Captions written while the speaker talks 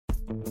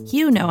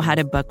You know how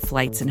to book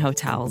flights and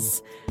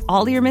hotels.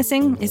 All you're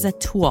missing is a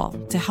tool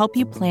to help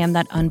you plan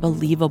that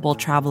unbelievable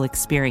travel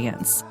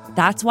experience.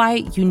 That's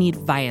why you need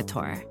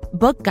Viator.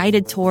 Book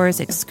guided tours,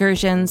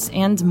 excursions,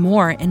 and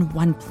more in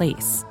one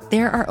place.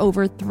 There are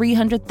over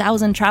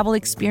 300,000 travel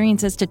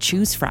experiences to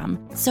choose from,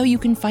 so you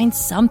can find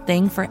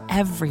something for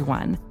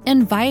everyone.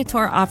 And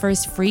Viator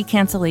offers free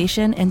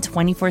cancellation and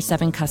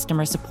 24/7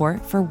 customer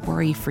support for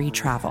worry-free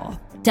travel.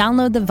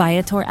 Download the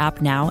Viator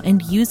app now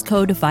and use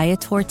code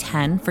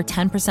Viator10 for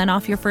 10%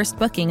 off your first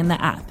booking in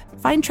the app.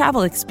 Find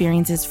travel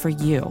experiences for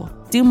you.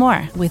 Do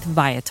more with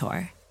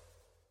Viator.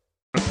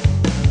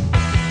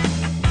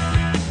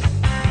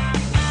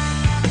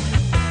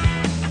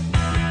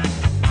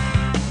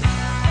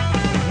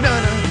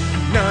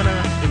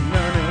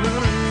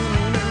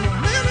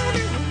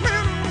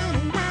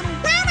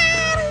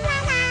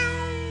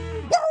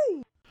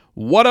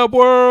 Whaddup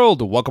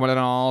World? Welcome on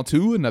all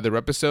to another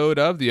episode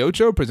of the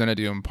Ocho, presented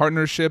to you in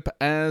partnership,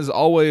 as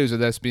always,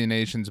 with SB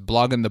Nation's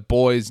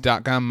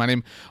bloggingtheboys.com. My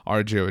name is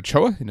RJ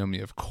Ochoa. You know me,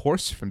 of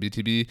course, from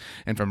BTB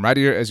and from right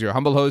here as your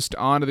humble host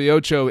on the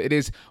Ocho. It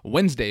is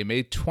Wednesday,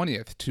 May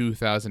 20th,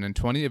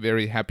 2020. A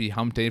very happy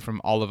hump day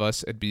from all of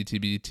us at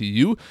BTB to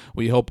you.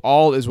 We hope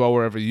all is well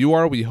wherever you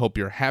are. We hope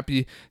you're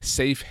happy,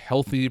 safe,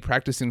 healthy,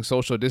 practicing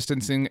social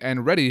distancing,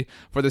 and ready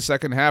for the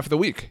second half of the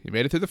week. You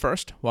made it through the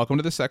first. Welcome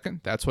to the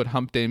second. That's what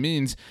hump day means.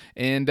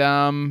 And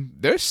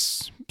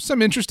there's some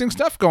interesting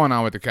stuff going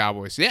on with the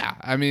Cowboys. Yeah,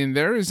 I mean,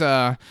 there's,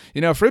 for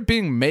it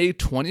being May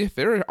 20th,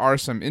 there are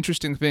some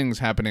interesting things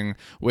happening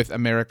with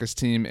America's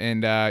team.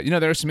 And,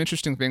 there are some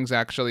interesting things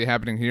actually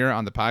happening here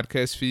on the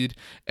podcast feed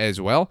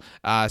as well.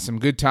 Some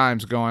good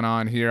times going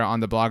on here on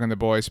the Blogging the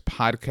Boys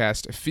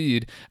podcast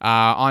feed.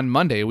 On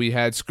Monday, we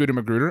had Scooter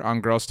Magruder on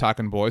Girls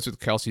Talking Boys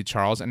with Kelsey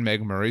Charles and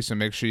Meg Murray. So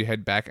make sure you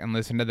head back and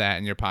listen to that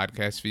in your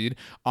podcast feed.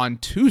 On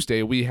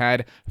Tuesday, we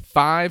had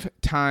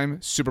five-time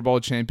Super Bowl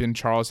champion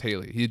Charles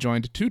Haley. He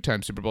joined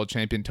two-time Super Bowl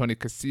champion Tony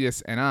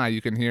Casillas and I.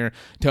 You can hear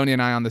Tony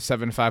and I on the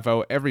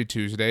 750 every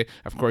Tuesday.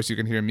 Of course, you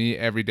can hear me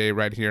every day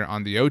right here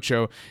on the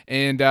Ocho.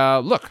 And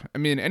look, I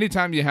mean,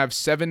 anytime you have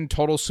 7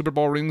 total Super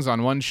Bowl rings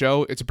on one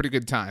show, it's a pretty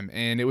good time.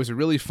 And it was a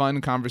really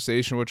fun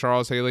conversation with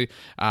Charles Haley,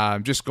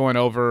 just going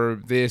over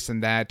this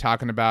and that,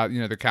 talking about,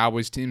 the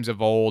Cowboys teams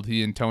of old.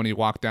 He and Tony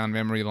walked down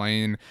memory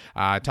lane,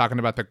 talking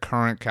about the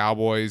current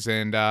Cowboys,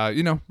 and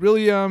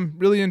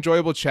really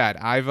enjoyable chat.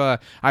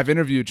 I've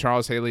interviewed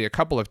Charles Haley a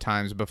couple of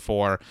times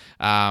before.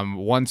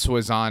 Once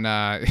was on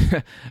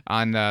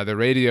on the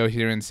radio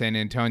here in San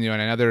Antonio,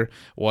 and another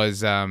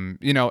was and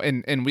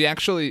we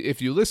actually,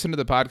 if you listen to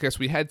the podcast,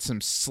 we had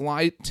some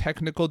slight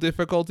technical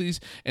difficulties,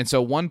 and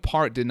so one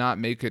part did not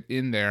make it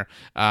in there.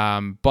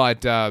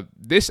 But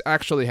this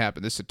actually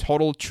happened. This is a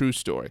total true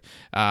story.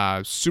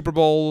 Super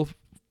Bowl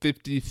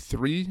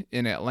 53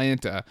 in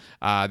Atlanta,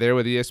 there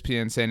with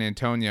ESPN San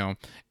Antonio,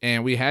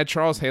 and we had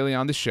Charles Haley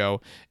on the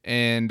show,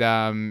 and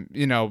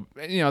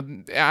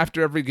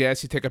after every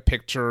guest you take a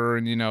picture,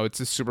 and it's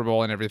a Super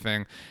Bowl and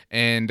everything,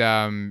 and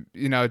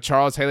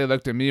Charles Haley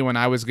looked at me when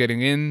I was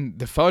getting in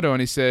the photo,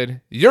 and he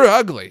said, "You're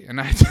ugly," and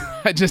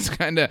I just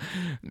kind of,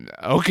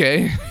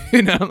 okay,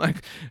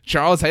 like,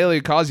 Charles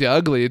Haley calls you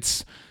ugly,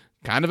 it's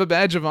kind of a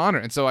badge of honor.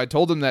 And so I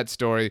told him that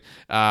story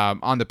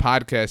on the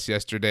podcast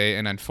yesterday,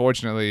 and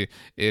unfortunately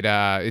it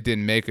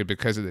didn't make it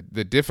because of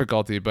the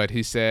difficulty, but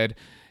he said,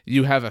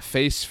 "You have a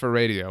face for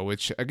radio,"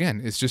 which,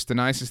 again, is just the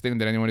nicest thing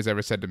that anyone has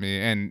ever said to me.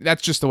 And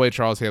that's just the way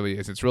Charles Haley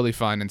is. It's really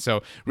fun. And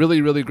so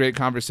really, really great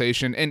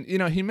conversation. And,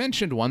 he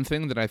mentioned one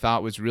thing that I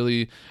thought was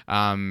really,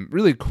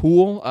 really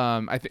cool.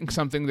 I think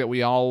something that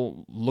we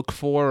all look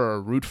for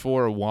or root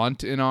for or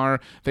want in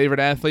our favorite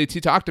athletes. He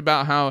talked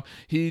about how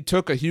he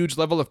took a huge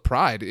level of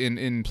pride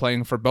in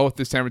playing for both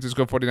the San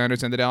Francisco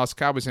 49ers and the Dallas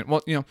Cowboys. And,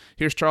 well,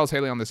 here's Charles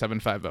Haley on the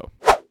 750.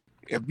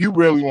 If you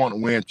really want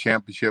to win a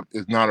championship,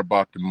 it's not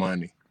about the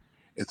money.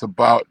 It's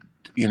about,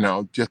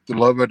 just the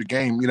love of the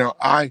game.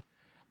 I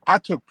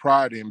took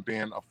pride in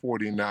being a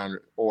 49er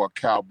or a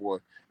Cowboy.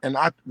 And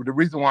the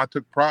reason why I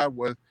took pride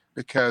was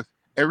because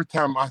every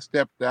time I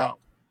stepped out,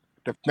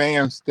 the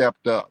fans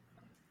stepped up.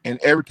 And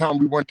every time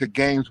we went to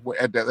games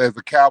as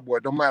a Cowboy,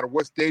 no matter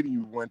what stadium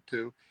you went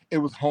to, it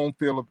was home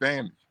field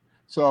advantage.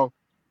 So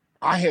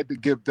I had to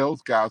give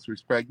those guys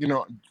respect,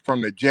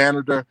 from the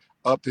janitor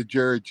up to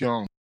Jerry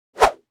Jones.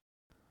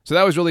 So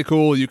that was really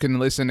cool. You can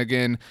listen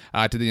again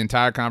to the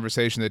entire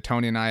conversation that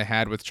Tony and I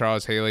had with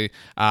Charles Haley.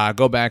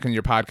 Go back in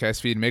your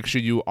podcast feed. Make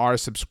sure you are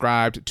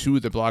subscribed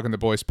to the Blogging the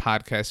Boys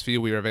podcast feed.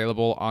 We are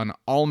available on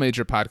all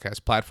major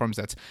podcast platforms.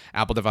 That's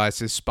Apple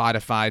devices,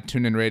 Spotify,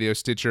 TuneIn Radio,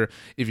 Stitcher.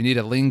 If you need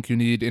a link, you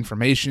need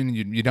information,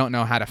 you don't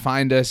know how to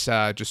find us,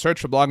 just search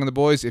for Blogging the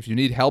Boys. If you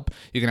need help,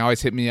 you can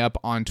always hit me up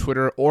on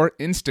Twitter or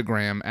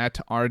Instagram at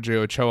RJ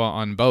Ochoa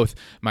on both.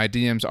 My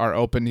DMs are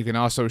open. You can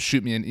also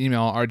shoot me an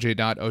email,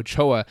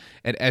 rj.ochoa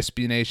at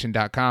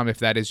sbnation.com if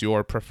that is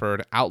your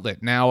preferred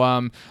outlet.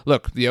 Now,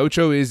 look, the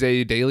Ocho is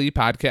a daily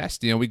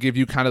podcast. We give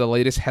you kind of the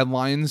latest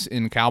headlines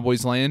in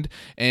Cowboys land,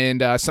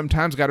 and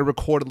sometimes got to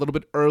record a little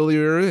bit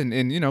earlier and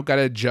got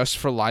to adjust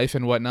for life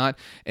and whatnot.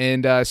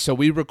 And so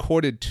we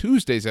recorded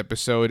Tuesday's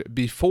episode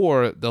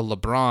before the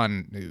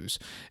LeBron news.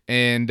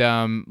 And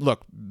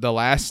look, The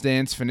Last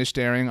Dance finished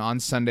airing on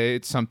Sunday.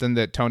 It's something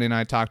that Tony and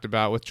I talked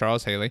about with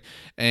Charles Haley.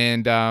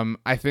 And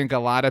I think a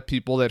lot of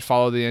people that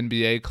follow the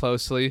NBA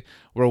closely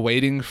were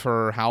waiting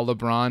for how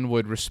LeBron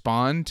would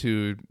respond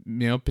to,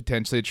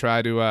 potentially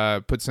try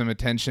to put some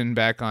attention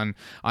back on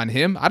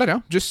him. I don't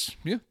know. Just,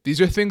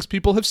 these are things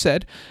people have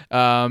said.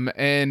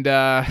 And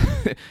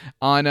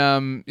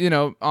on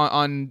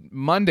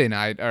Monday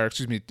night,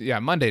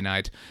 Monday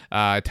night,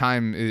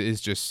 time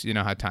is just,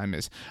 how time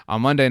is.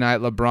 On Monday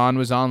night, LeBron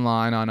was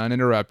online on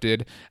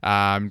Uninterrupted,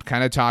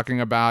 kind of talking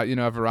about,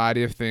 a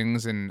variety of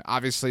things. And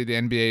obviously the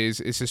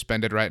NBA is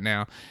suspended right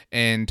now,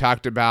 and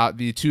talked about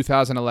the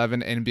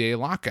 2011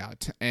 NBA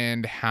lockout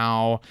and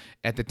how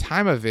at the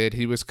time of it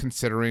he was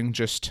considering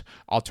just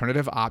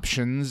alternative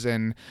options.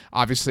 And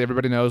obviously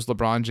everybody knows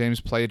LeBron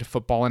James played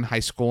football in high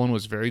school and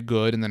was very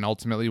good, and then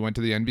ultimately went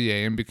to the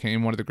NBA and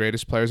became one of the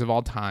greatest players of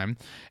all time.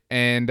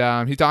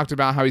 And he talked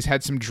about how he's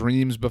had some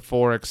dreams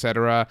before,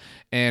 etc.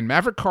 And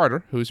Maverick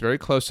Carter, who's very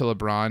close to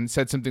LeBron,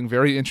 said something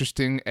very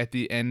interesting at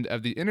the end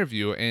of the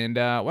interview. And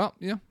why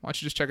don't you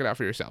just check it out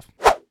for yourself.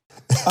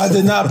 I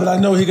did not, but I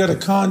know he got a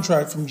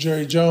contract from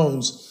Jerry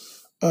Jones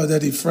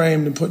that he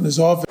framed and put in his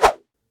office.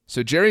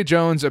 So Jerry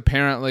Jones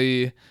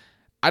apparently,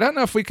 I don't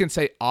know if we can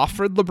say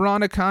offered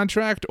LeBron a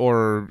contract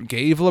or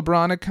gave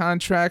LeBron a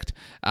contract,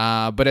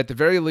 but at the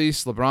very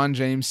least, LeBron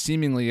James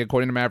seemingly,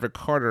 according to Maverick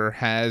Carter,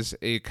 has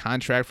a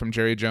contract from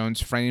Jerry Jones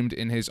framed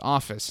in his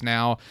office.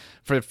 Now,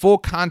 for full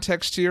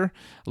context here,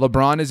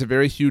 LeBron is a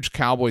very huge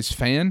Cowboys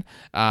fan,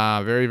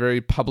 very, very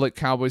public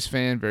Cowboys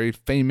fan, very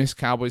famous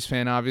Cowboys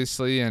fan,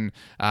 obviously, and,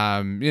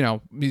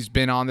 he's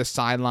been on the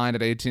sideline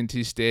at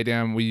AT&T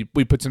Stadium. We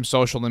put some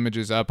social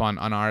images up on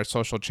our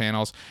social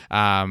channels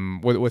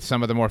with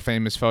some of the more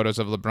famous photos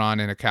of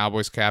LeBron in a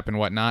Cowboys cap and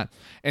whatnot.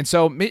 And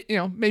so,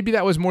 maybe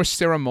that was more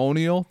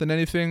ceremonial than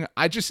anything.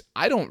 I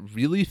don't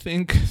really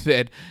think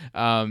that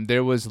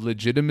there was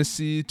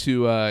legitimacy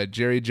to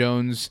Jerry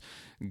Jones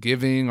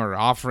giving or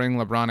offering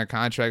LeBron a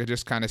contract. It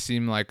just kind of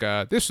seemed like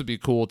this would be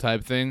cool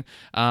type thing.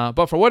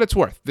 But for what it's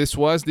worth, this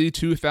was the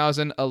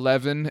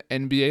 2011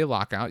 NBA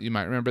lockout. You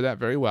might remember that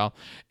very well.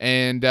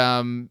 And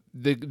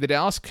the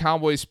Dallas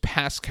Cowboys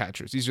pass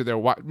catchers, these are their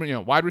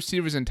wide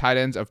receivers and tight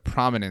ends of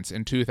prominence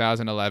in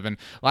 2011.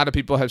 A lot of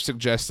people have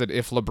suggested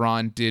if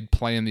LeBron did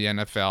play in the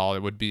NFL,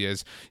 it would be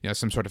as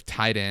some sort of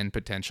tight end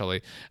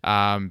potentially.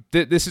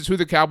 This is who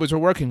the Cowboys are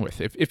working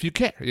with. If you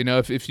care,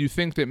 if you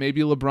think that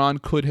maybe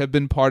LeBron could have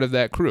been part of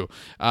that crew.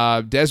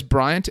 Dez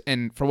Bryant,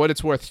 and for what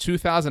it's worth,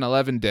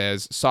 2011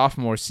 Dez,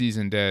 sophomore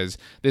season Dez,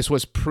 this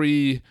was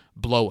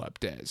blow-up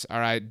Dez.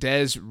 All right,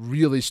 Dez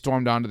really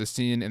stormed onto the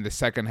scene in the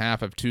second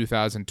half of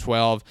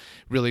 2012,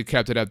 really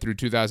kept it up through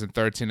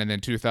 2013, and then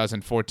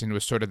 2014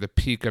 was sort of the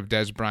peak of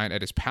Dez Bryant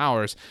at his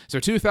powers. So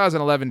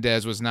 2011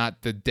 Dez was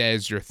not the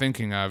Dez you're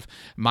thinking of.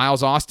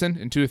 Miles Austin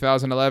in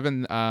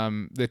 2011,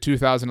 the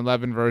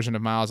 2011 version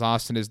of Miles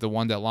Austin is the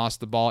one that lost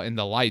the ball in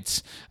the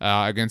lights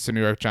against the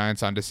New York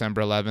Giants on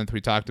December 11th.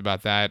 We talked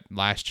about that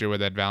last year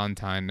with Ed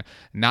Valentine.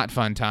 Not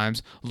fun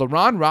times.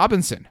 LaRon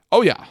Robinson.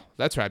 Oh, yeah.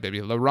 That's right, baby.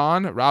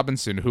 LaRon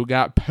Robinson, who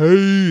got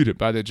paid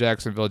by the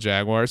Jacksonville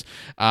Jaguars.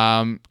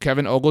 Kevin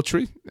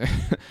Ogletree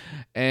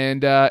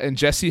and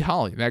Jesse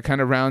Holley. That kind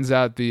of rounds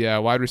out the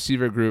wide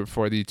receiver group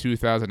for the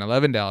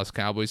 2011 Dallas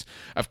Cowboys.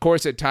 Of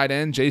course, at tight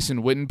end,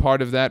 Jason Witten,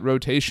 part of that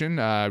rotation,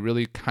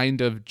 really kind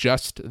of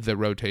just the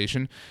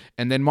rotation.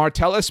 And then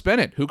Martellus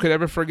Bennett, who could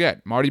ever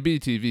forget? Marty B.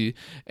 TV,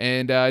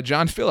 and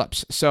John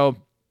Phillips. So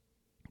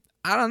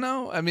I don't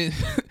know. I mean,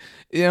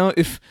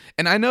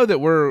 and I know that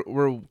we're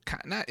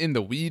not in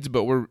the weeds,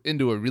 but we're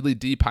into a really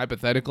deep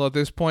hypothetical at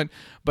this point.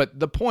 But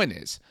the point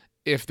is,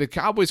 if the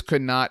Cowboys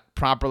could not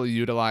properly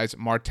utilize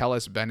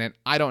Martellus Bennett,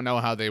 I don't know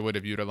how they would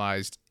have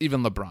utilized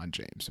even LeBron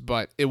James.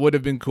 But it would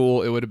have been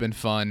cool. It would have been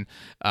fun.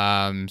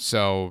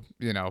 So,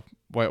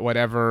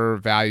 whatever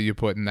value you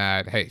put in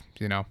that, hey,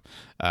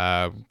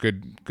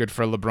 good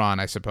for LeBron,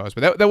 I suppose.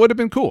 But that would have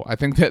been cool. I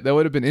think that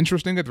would have been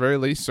interesting at the very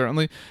least,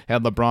 certainly,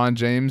 had LeBron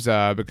James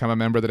become a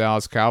member of the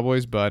Dallas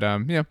Cowboys. But,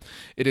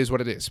 it is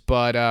what it is.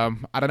 But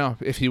I don't know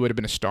if he would have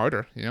been a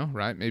starter,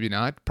 right? Maybe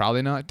not.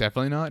 Probably not.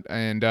 Definitely not.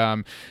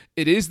 And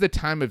it is the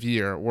time of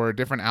year where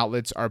different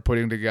outlets are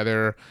putting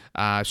together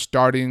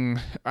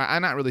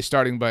not really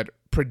starting, but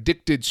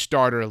predicted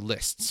starter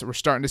lists. We're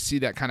starting to see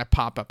that kind of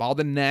pop up. All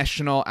the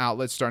national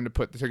outlets starting to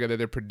put together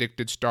their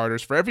predicted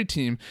starters for every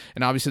team,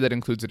 and obviously that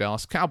includes the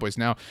Dallas Cowboys.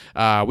 Now,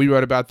 we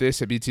wrote about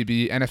this at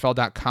BTB.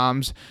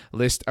 NFL.com's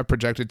list of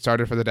projected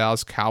starters for the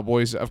Dallas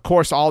Cowboys. Of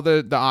course, all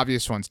the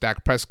obvious ones: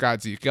 Dak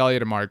Prescott, Zeke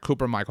Elliott, Amari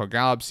Cooper, Michael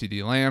Gallup,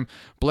 CeeDee Lamb,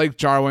 Blake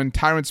Jarwin,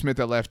 Tyron Smith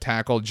at left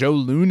tackle, Joe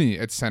Looney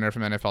at center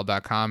from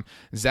NFL.com,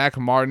 Zach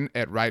Martin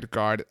at right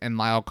guard, and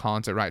Lyle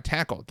Collins at right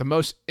tackle. The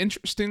most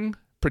interesting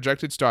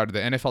projected starter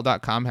that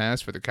NFL.com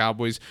has for the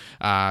Cowboys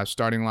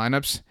starting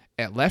lineups,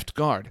 at left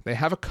guard, they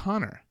have a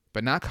Connor,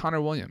 but not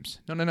Connor Williams.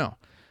 No.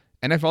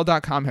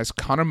 NFL.com has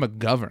Connor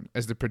McGovern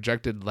as the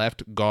projected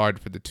left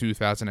guard for the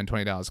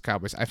 2020 Dallas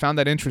Cowboys. I found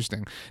that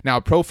interesting. Now,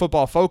 Pro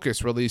Football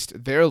Focus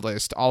released their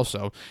list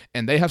also,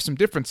 and they have some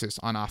differences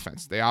on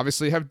offense. They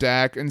obviously have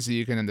Dak and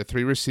Zeke, and then the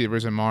three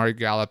receivers, Amari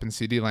Gallup and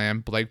CeeDee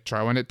Lamb, Blake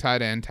Jarwin at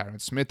tight end, Tyron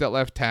Smith at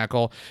left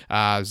tackle,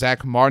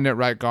 Zach Martin at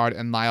right guard,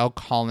 and Lyle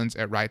Collins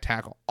at right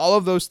tackle. All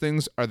of those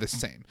things are the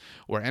same.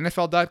 Where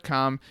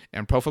NFL.com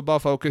and Pro Football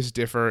Focus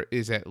differ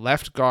is at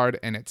left guard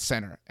and at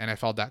center.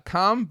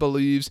 NFL.com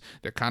believes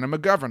that Connor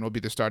McGovern will be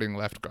the starting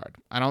left guard.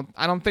 I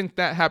don't think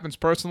that happens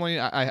personally.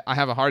 I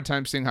have a hard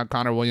time seeing how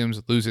Connor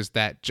Williams loses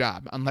that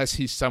job unless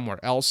he's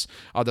somewhere else,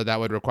 although that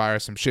would require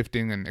some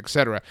shifting and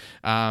etc.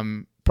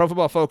 Pro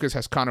Football Focus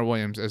has Connor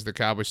Williams as the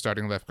Cowboys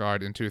starting left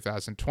guard in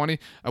 2020.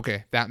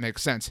 Okay, that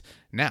makes sense.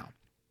 Now,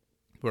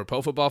 where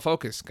Pro Football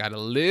Focus got a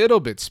little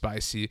bit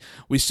spicy,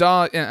 we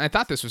saw, and I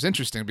thought this was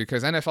interesting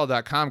because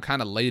NFL.com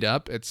kind of laid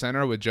up at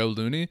center with Joe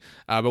Looney,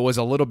 but was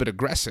a little bit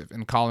aggressive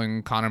in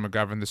calling Connor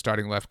McGovern the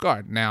starting left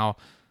guard. Now,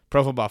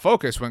 Pro Football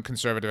Focus went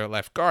conservative at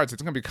left guards.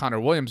 It's going to be Connor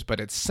Williams,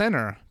 but at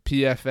center,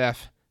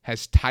 PFF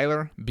has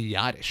Tyler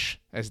Biadasz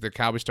as the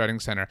Cowboys starting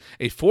center.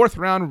 A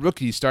fourth-round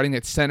rookie starting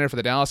at center for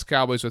the Dallas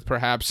Cowboys with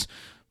perhaps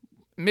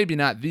maybe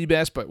not the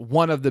best, but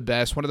one of the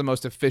best, one of the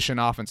most efficient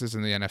offenses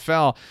in the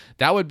NFL.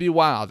 That would be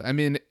wild. I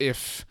mean,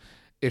 if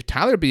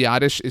Tyler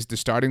Biadasz is the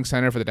starting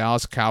center for the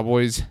Dallas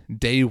Cowboys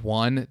day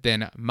one,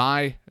 then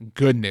my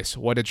goodness,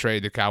 what a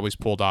trade the Cowboys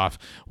pulled off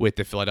with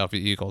the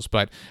Philadelphia Eagles.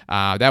 But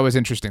that was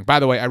interesting.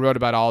 By the way, I wrote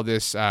about all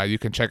this. You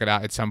can check it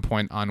out at some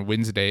point on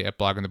Wednesday at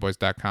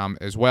bloggingtheboys.com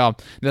as well.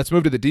 Now let's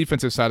move to the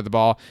defensive side of the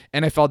ball.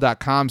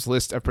 NFL.com's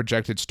list of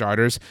projected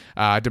starters.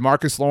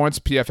 DeMarcus Lawrence,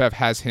 PFF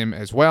has him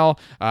as well.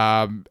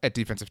 At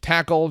defensive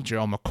tackle,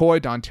 Gerald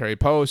McCoy, Dontari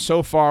Poe.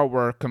 So far,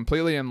 we're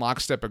completely in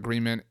lockstep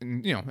agreement.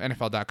 And,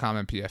 NFL.com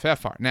and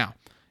PFF are. Now,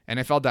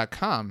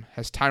 NFL.com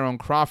has Tyrone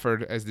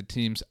Crawford as the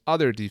team's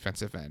other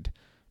defensive end.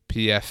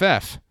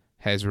 PFF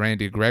has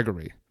Randy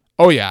Gregory.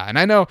 Oh yeah, and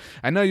I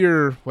know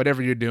you're,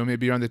 whatever you're doing,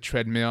 maybe you're on the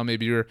treadmill,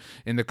 maybe you're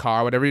in the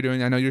car, whatever you're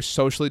doing, I know you're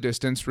socially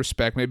distanced,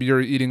 respect, maybe you're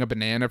eating a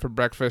banana for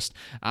breakfast.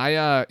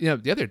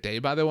 The other day,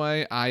 by the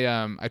way,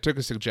 I took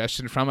a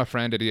suggestion from a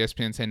friend at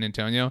ESPN San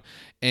Antonio,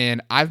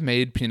 and I've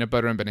made peanut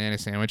butter and banana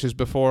sandwiches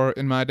before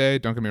in my day.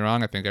 Don't get me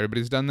wrong, I think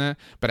everybody's done that,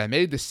 but I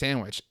made the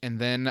sandwich, and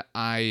then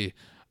I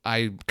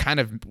kind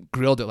of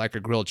grilled it like a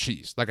grilled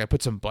cheese. Like I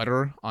put some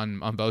butter on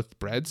both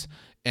breads,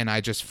 and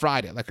I just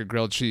fried it like a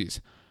grilled cheese.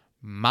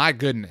 My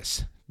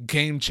goodness,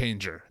 game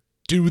changer.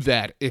 Do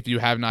that if you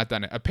have not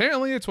done it.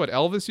 Apparently, it's what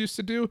Elvis used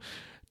to do.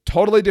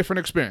 Totally different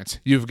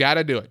experience. You've got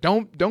to do it.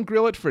 Don't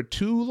grill it for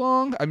too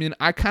long. I mean,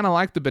 I kind of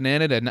like the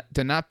banana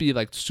to not be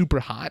like super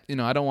hot.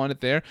 I don't want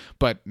it there.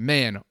 But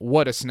man,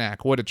 what a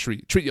snack. What a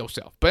treat. Treat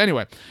yourself. But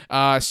anyway,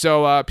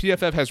 so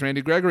PFF has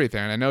Randy Gregory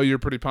there, and I know you're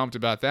pretty pumped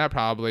about that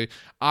probably.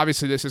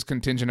 Obviously, this is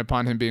contingent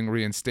upon him being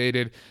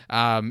reinstated.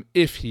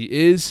 If he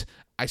is,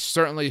 I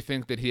certainly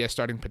think that he has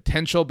starting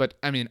potential. But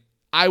I mean,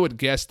 I would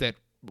guess that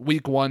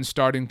week one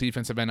starting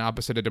defensive end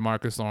opposite of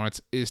DeMarcus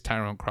Lawrence is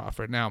Tyrone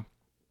Crawford. Now,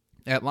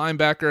 at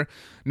linebacker,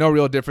 no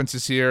real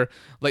differences here.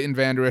 Leighton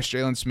Vander Esch,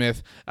 Jalen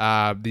Smith,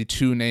 the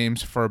two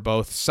names for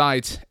both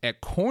sides. At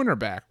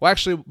cornerback, well,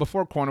 actually,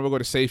 before corner, we'll go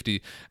to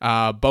safety.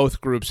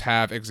 Both groups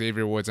have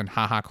Xavier Woods and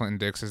HaHa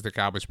Clinton-Dix as the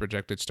Cowboys'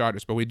 projected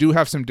starters, but we do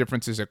have some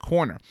differences at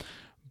corner.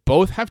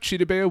 Both have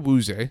Chidobe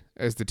Awuzie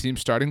as the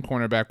team's starting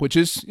cornerback, which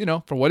is,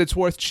 for what it's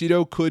worth,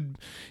 Chido could,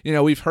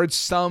 we've heard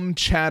some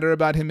chatter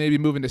about him maybe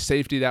moving to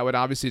safety. That would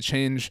obviously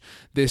change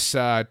this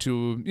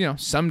to,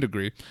 some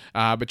degree.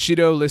 But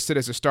Chido listed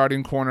as a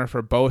starting corner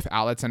for both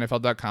outlets,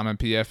 NFL.com and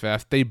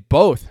PFF. They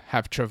both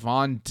have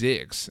Trevon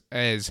Diggs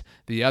as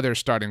the other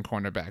starting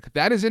cornerback.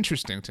 That is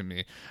interesting to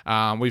me.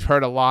 We've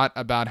heard a lot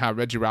about how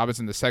Reggie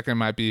Robinson II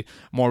might be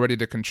more ready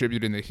to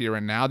contribute in the here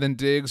and now than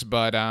Diggs,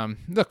 but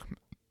look,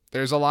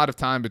 there's a lot of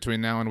time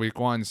between now and week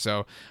one,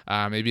 so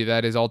maybe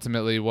that is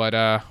ultimately what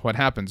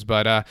happens.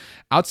 But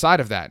outside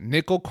of that,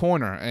 nickel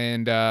corner,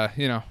 and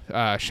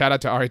shout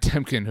out to Ari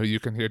Temkin, who you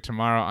can hear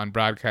tomorrow on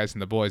Broadcasting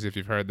the Boys if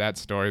you've heard that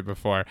story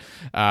before.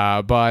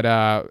 But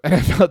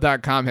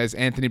NFL.com has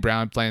Anthony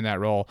Brown playing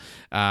that role,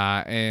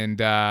 and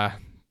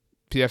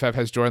PFF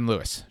has Jordan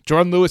Lewis.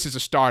 Jordan Lewis is a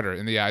starter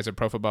in the eyes of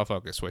Pro Football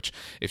Focus, which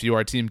if you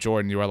are Team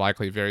Jordan, you are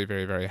likely very,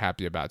 very, very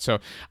happy about. So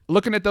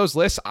looking at those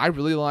lists, I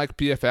really like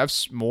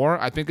PFF's more.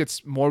 I think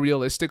it's more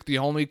realistic. The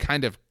only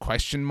kind of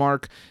question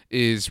mark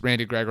is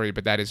Randy Gregory,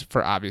 but that is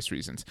for obvious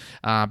reasons.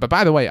 But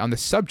by the way, on the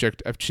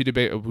subject of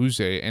Chidobe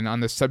Awuzie and on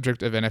the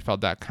subject of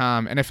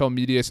NFL.com, NFL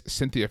Media's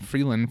Cynthia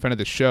Freeland, friend of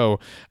the show,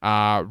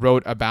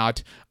 wrote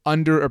about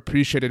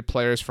underappreciated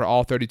players for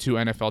all 32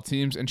 NFL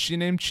teams, and she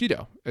named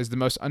Chido as the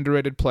most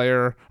underrated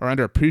player, or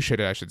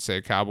underappreciated, I should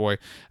say, Cowboy.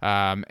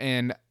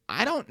 And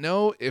I don't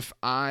know if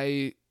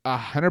I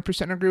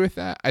 100% agree with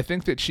that. I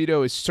think that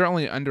Chido is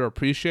certainly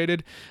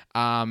underappreciated.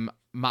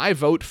 my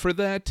vote for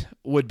that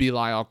would be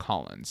La'el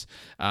Collins.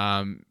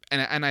 And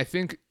I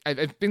think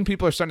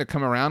people are starting to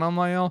come around on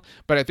La'el,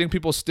 but I think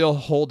people still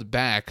hold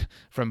back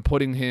from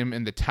putting him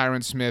in the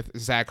Tyron Smith,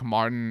 Zach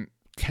Martin,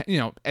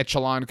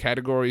 echelon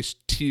category,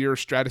 tier,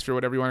 stratosphere,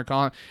 whatever you want to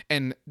call it.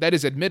 And that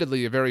is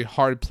admittedly a very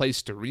hard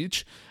place to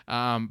reach.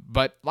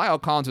 But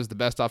La'el Collins was the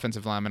best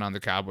offensive lineman on the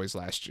Cowboys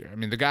last year. I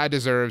mean, the guy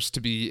deserves to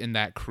be in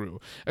that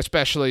crew,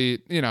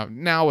 especially,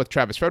 now with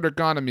Travis Frederick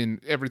gone. I mean,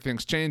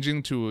 everything's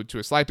changing to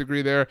a slight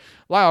degree there.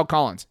 La'el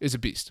Collins is a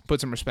beast. Put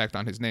some respect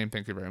on his name.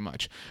 Thank you very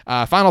much.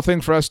 Final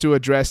thing for us to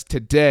address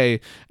today.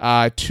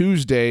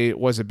 Tuesday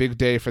was a big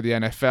day for the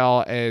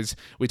NFL, as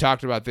we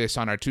talked about this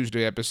on our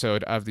Tuesday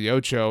episode of the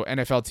Ocho.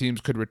 NFL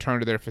teams could return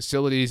to their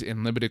facilities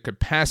in limited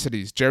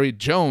capacities. Jerry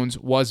Jones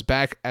was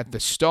back at the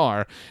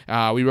Star.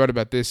 We wrote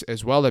about this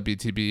as well at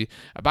BTB.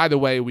 By the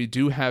way, we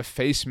do have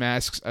face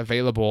masks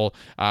available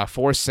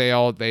for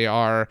sale. They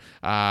are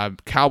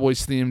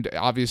Cowboys themed,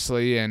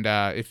 obviously, and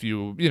if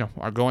you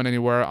are going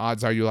anywhere,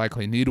 odds are you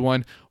likely need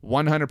one.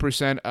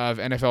 100% of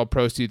NFL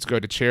proceeds go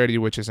to charity,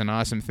 which is an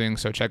awesome thing.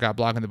 So check out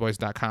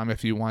bloggingtheboys.com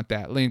if you want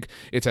that link.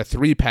 It's a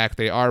 3-pack.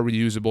 They are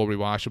reusable,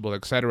 rewashable,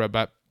 etc.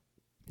 But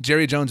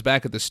Jerry Jones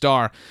back at the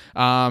Star,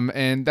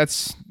 and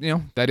that's,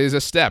 that is a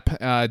step.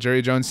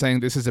 Jerry Jones saying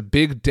this is a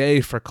big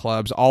day for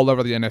clubs all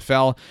over the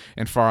NFL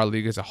and for our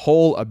league as a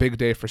whole, a big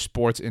day for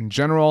sports in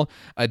general,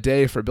 a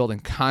day for building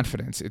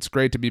confidence. It's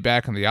great to be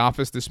back in the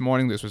office this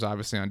morning. This was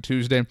obviously on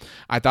Tuesday.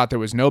 I thought there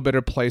was no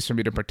better place for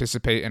me to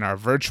participate in our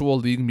virtual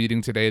league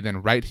meeting today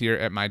than right here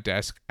at my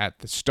desk at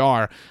the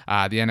Star.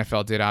 The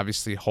NFL did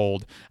obviously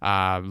hold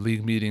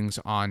league meetings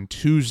on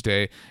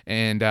Tuesday,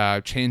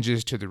 and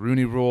changes to the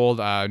Rooney Rule,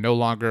 no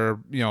longer,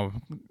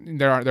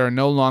 there are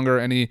no longer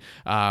any,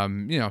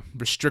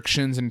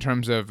 restrictions in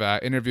terms of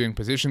interviewing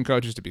position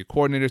coaches to be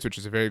coordinators, which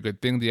is a very good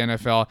thing. The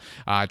NFL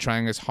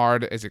trying as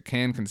hard as it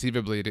can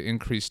conceivably to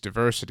increase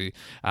diversity.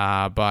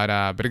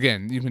 But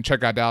again, you can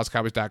check out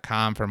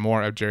DallasCowboys.com for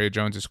more of Jerry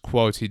Jones's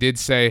quotes. He did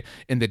say,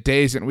 in the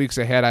days and weeks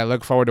ahead, I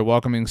look forward to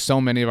welcoming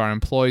so many of our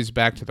employees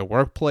back to the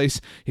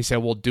workplace. He said,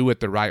 we'll do it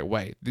the right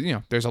way.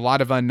 There's a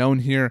lot of unknown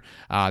here.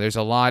 There's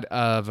a lot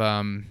of,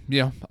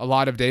 a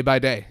lot of day by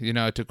day,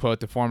 to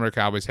quote the former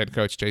Cowboys head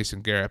coach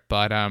Jason Garrett.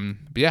 But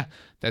yeah,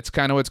 that's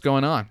kind of what's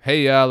going on.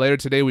 Hey, later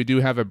today we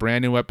do have a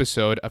brand new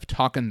episode of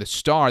Talking the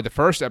Star, the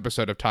first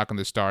episode of Talking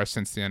the Star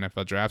since the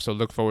NFL draft, so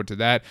look forward to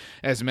that.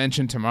 As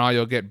mentioned, tomorrow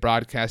you'll get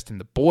Broadcasting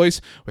the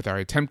Boys with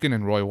Ari Temkin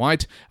and Roy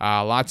White.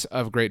 Lots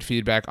of great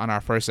feedback on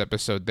our first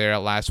episode there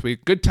last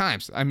week. Good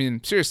times. I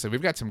mean, seriously,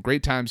 we've got some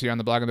great times here on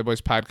the Blogging the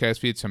Boys podcast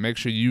feed, so make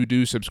sure you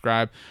do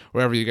subscribe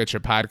wherever you get your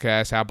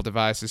podcasts, Apple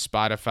devices,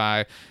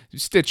 Spotify,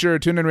 Stitcher,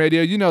 TuneIn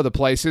Radio. You know the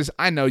places.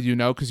 I know you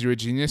know because you're a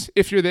genius.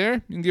 If you're there,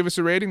 you can give us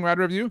a rating, write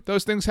a review.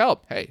 Those things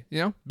help. Hey,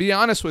 be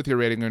honest with your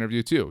rating and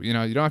review too. You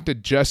don't have to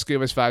just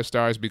give us 5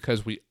 stars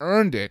because we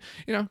earned it.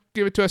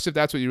 Give it to us if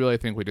that's what you really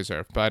think we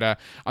deserve. But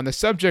on the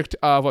subject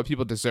of what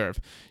people deserve,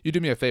 you do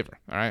me a favor,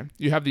 all right?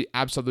 You have the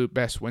absolute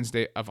best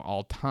Wednesday of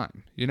all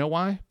time. You know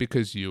why?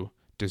 Because you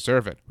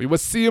deserve it. We will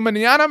see you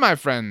mañana, my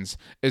friends.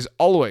 As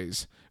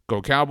always,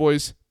 go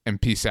Cowboys and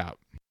peace out.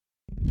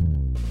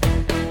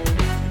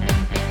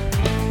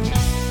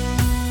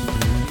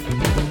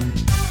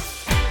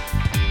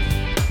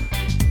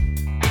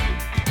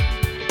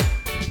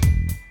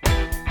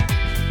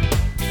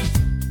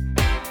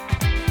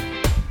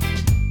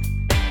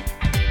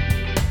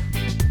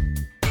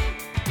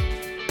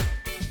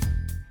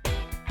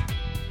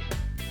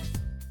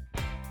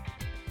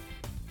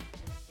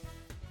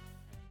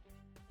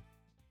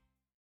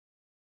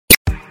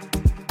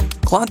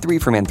 Claude 3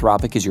 from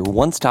Anthropic is your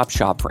one-stop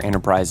shop for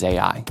enterprise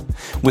AI.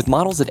 With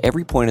models at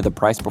every point of the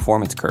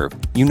price-performance curve,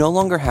 you no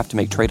longer have to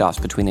make trade-offs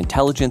between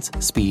intelligence,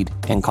 speed,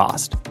 and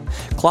cost.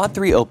 Claude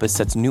 3 Opus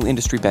sets new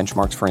industry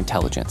benchmarks for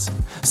intelligence.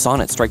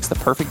 Sonnet strikes the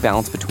perfect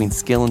balance between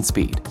skill and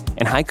speed.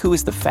 And Haiku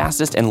is the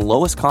fastest and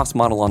lowest-cost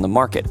model on the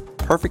market,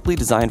 perfectly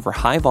designed for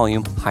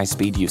high-volume,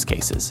 high-speed use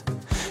cases.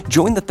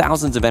 Join the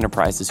thousands of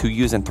enterprises who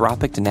use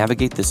Anthropic to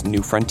navigate this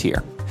new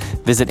frontier.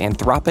 Visit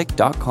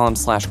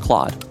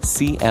anthropic.com/Claude,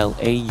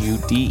 CLAUDE,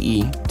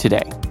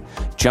 today.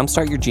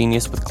 Jumpstart your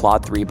genius with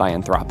Claude 3 by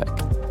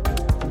Anthropic.